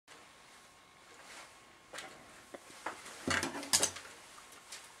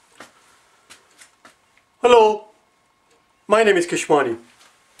Hello, my name is Keshwani.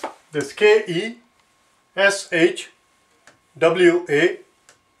 That's K-E-S-H-W-A-N-I,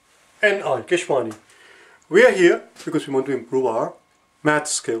 Keshwani. We are here because we want to improve our math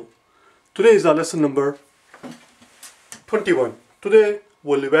skill. Today is our lesson number 21. Today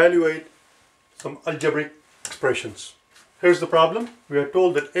we'll evaluate some algebraic expressions. Here's the problem. We are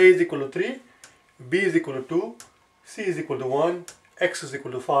told that A is equal to 3, B is equal to 2, C is equal to 1, X is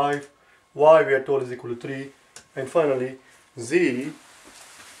equal to 5, Y we are told is equal to 3, and finally Z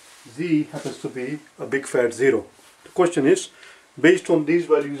happens to be a big fat 0. The question is, based on these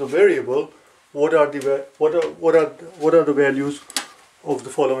values of variable, what are the values of the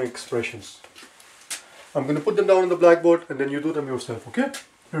following expressions? I'm going to put them down on the blackboard and then you do them yourself, okay?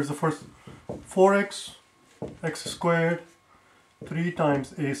 Here's the first. 4x, x squared, 3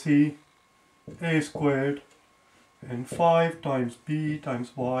 times AC, a squared, and 5 times b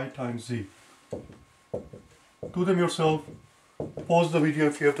times y times z. Do them yourself. Pause the video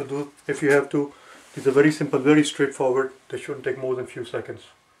if you have to. These are very simple, very straightforward. They shouldn't take more than a few seconds.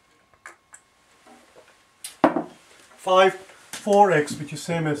 4x, which is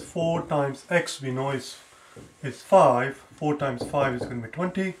same as 4 times x, we know is 5. 4 times 5 is going to be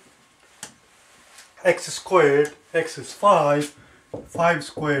 20. X squared, x is 5. 5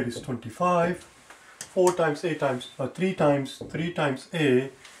 squared is 25. 4 times a times 3 times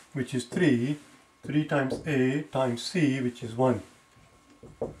a, which is 3. 3 times a times c, which is 1.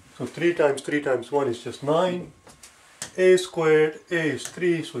 So 3 times 1 is just 9. A squared, a is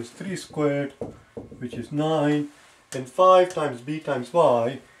 3, so it's 3 squared, which is 9. And 5 times b times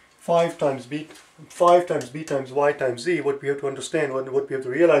y, 5 times b times y times z. What we have to understand, what we have to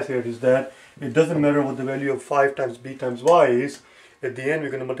realize here is that it doesn't matter what the value of 5 times b times y is. At the end we're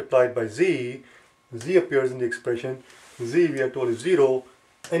going to multiply it by z. Z appears in the expression. Z we are told is 0.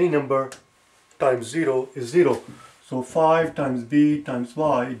 Any number times 0 is 0. So 5 times b times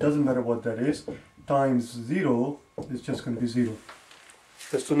y, it doesn't matter what that is, times 0 is just going to be 0.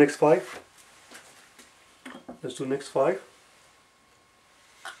 Let's do next 5. Let's do next 5.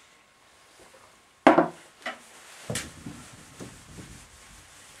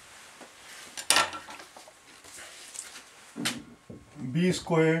 B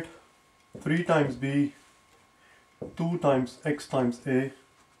squared, 3 times b, 2 times x times a,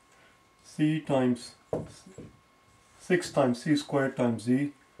 c times 6 times c squared times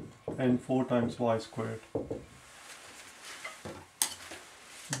z, and 4 times y squared.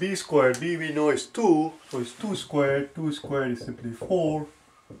 B squared, b we know is 2, so it's 2 squared. 2 squared is simply 4.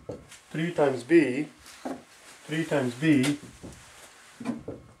 3 times b, 3 times b,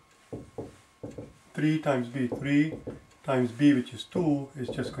 3 times b, 3 times b, which is 2, is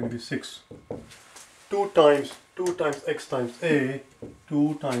just going to be 6. 2 times x times a,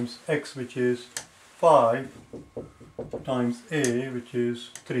 2 times x, which is 5, times a, which is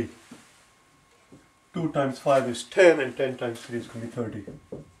 3. 2 times 5 is 10, and 10 times 3 is going to be 30.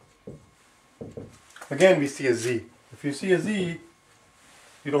 Again we see a z. If you see a z,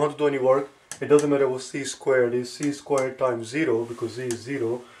 you don't have to do any work. It doesn't matter what c squared is. C squared times 0, because z is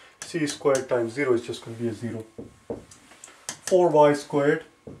 0. C squared times 0 is just going to be a 0. 4y squared.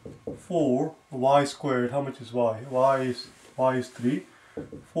 4y squared, how much is y? Y is 3.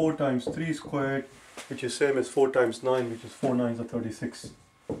 4 times 3 squared, which is same as 4 times 9, which is 4 9s are 36.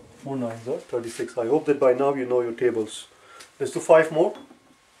 4 9s are 36. I hope that by now you know your tables. Let's do 5 more.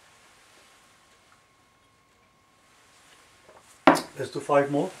 Let's do 5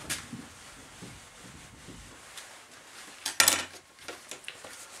 more.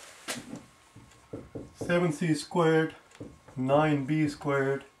 Seven c squared, 9b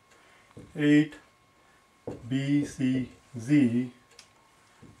squared, 8bcz,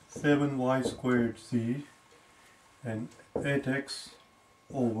 7y squared z, and 8x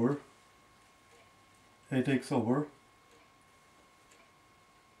over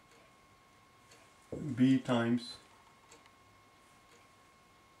b times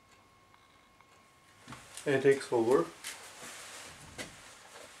 8x over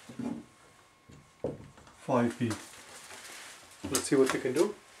 5b. Let's see what we can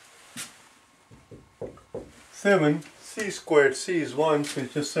do. 7, c squared, c is 1, so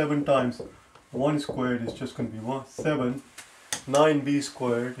it's just 7 times 1 squared is just going to be 7. 9b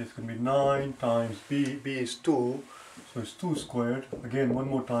squared is going to be 9 times b is 2, so it's 2 squared. Again, one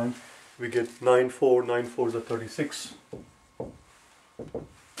more time, we get 9 4s are 36.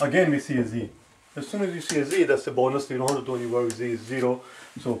 Again we see a z. As soon as you see a z, that's the bonus. You don't have to do any work. Z is 0.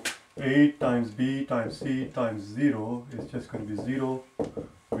 So 8 times b times c times 0 is just going to be 0.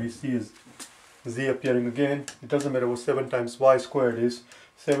 We see is z appearing again. It doesn't matter what 7 times y squared is.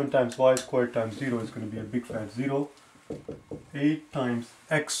 7 times y squared times 0 is going to be a big fat 0. 8 times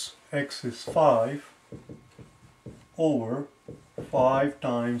x, x is 5, over 5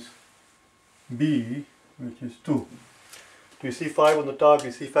 times b, which is 2. Do you see 5 on the top?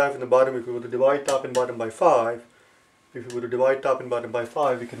 You see 5 on the bottom. If we were to divide top and bottom by 5, if we were to divide top and bottom by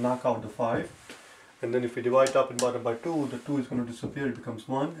 5, we can knock out the 5. And then if we divide top and bottom by 2, the 2 is going to disappear. It becomes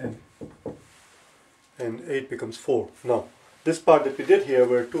 1, and 8 becomes 4. Now, this part that we did here,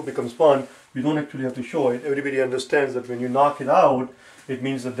 where 2 becomes 1, we don't actually have to show it. Everybody understands that when you knock it out, it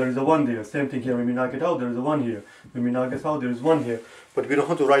means that there is a 1 there. Same thing here. When we knock it out, there is a 1 here. When we knock this out, there is 1 here. But we don't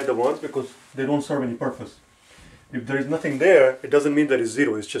have to write the 1s because they don't serve any purpose. If there is nothing there, it doesn't mean that it's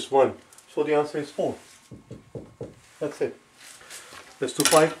 0. It's just 1. So the answer is 4. That's it. Let's do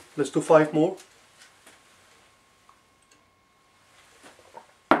 5. Let's do 5 more.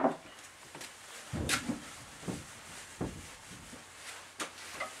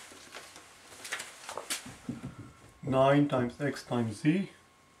 Nine times x times z,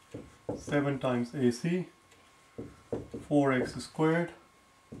 7 times ac, 4x squared,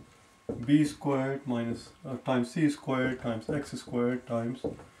 b squared minus times c squared times x squared times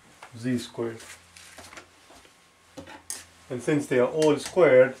z squared. And since they are all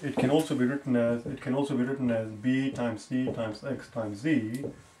squared, it can also be written as b times c times x times z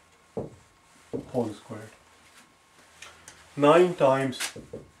whole squared. 9 times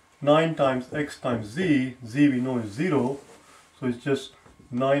x times z, z we know is 0, so it's just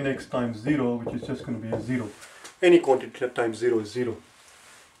 9x times 0, which is just going to be a 0. Any quantity that times 0 is 0.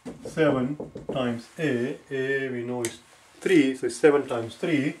 7 times a we know is 3, so it's 7 times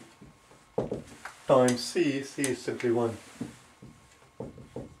 3 times c is simply 1.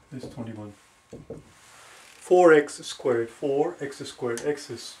 It's 21. 4x squared, x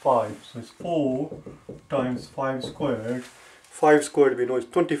is 5, so it's 4 times 5 squared. 5 squared we know is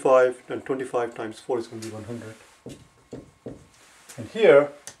 25, and 25 times 4 is going to be 100. And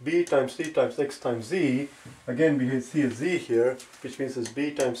here, b times c times x times z, again we see a z here, which means it's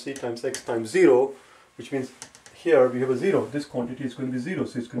b times c times x times 0, which means here we have a 0. This quantity is going to be 0,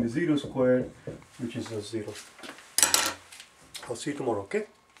 so it's going to be 0 squared, which is a 0. I'll see you tomorrow, okay?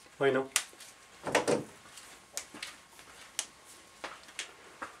 Bye now.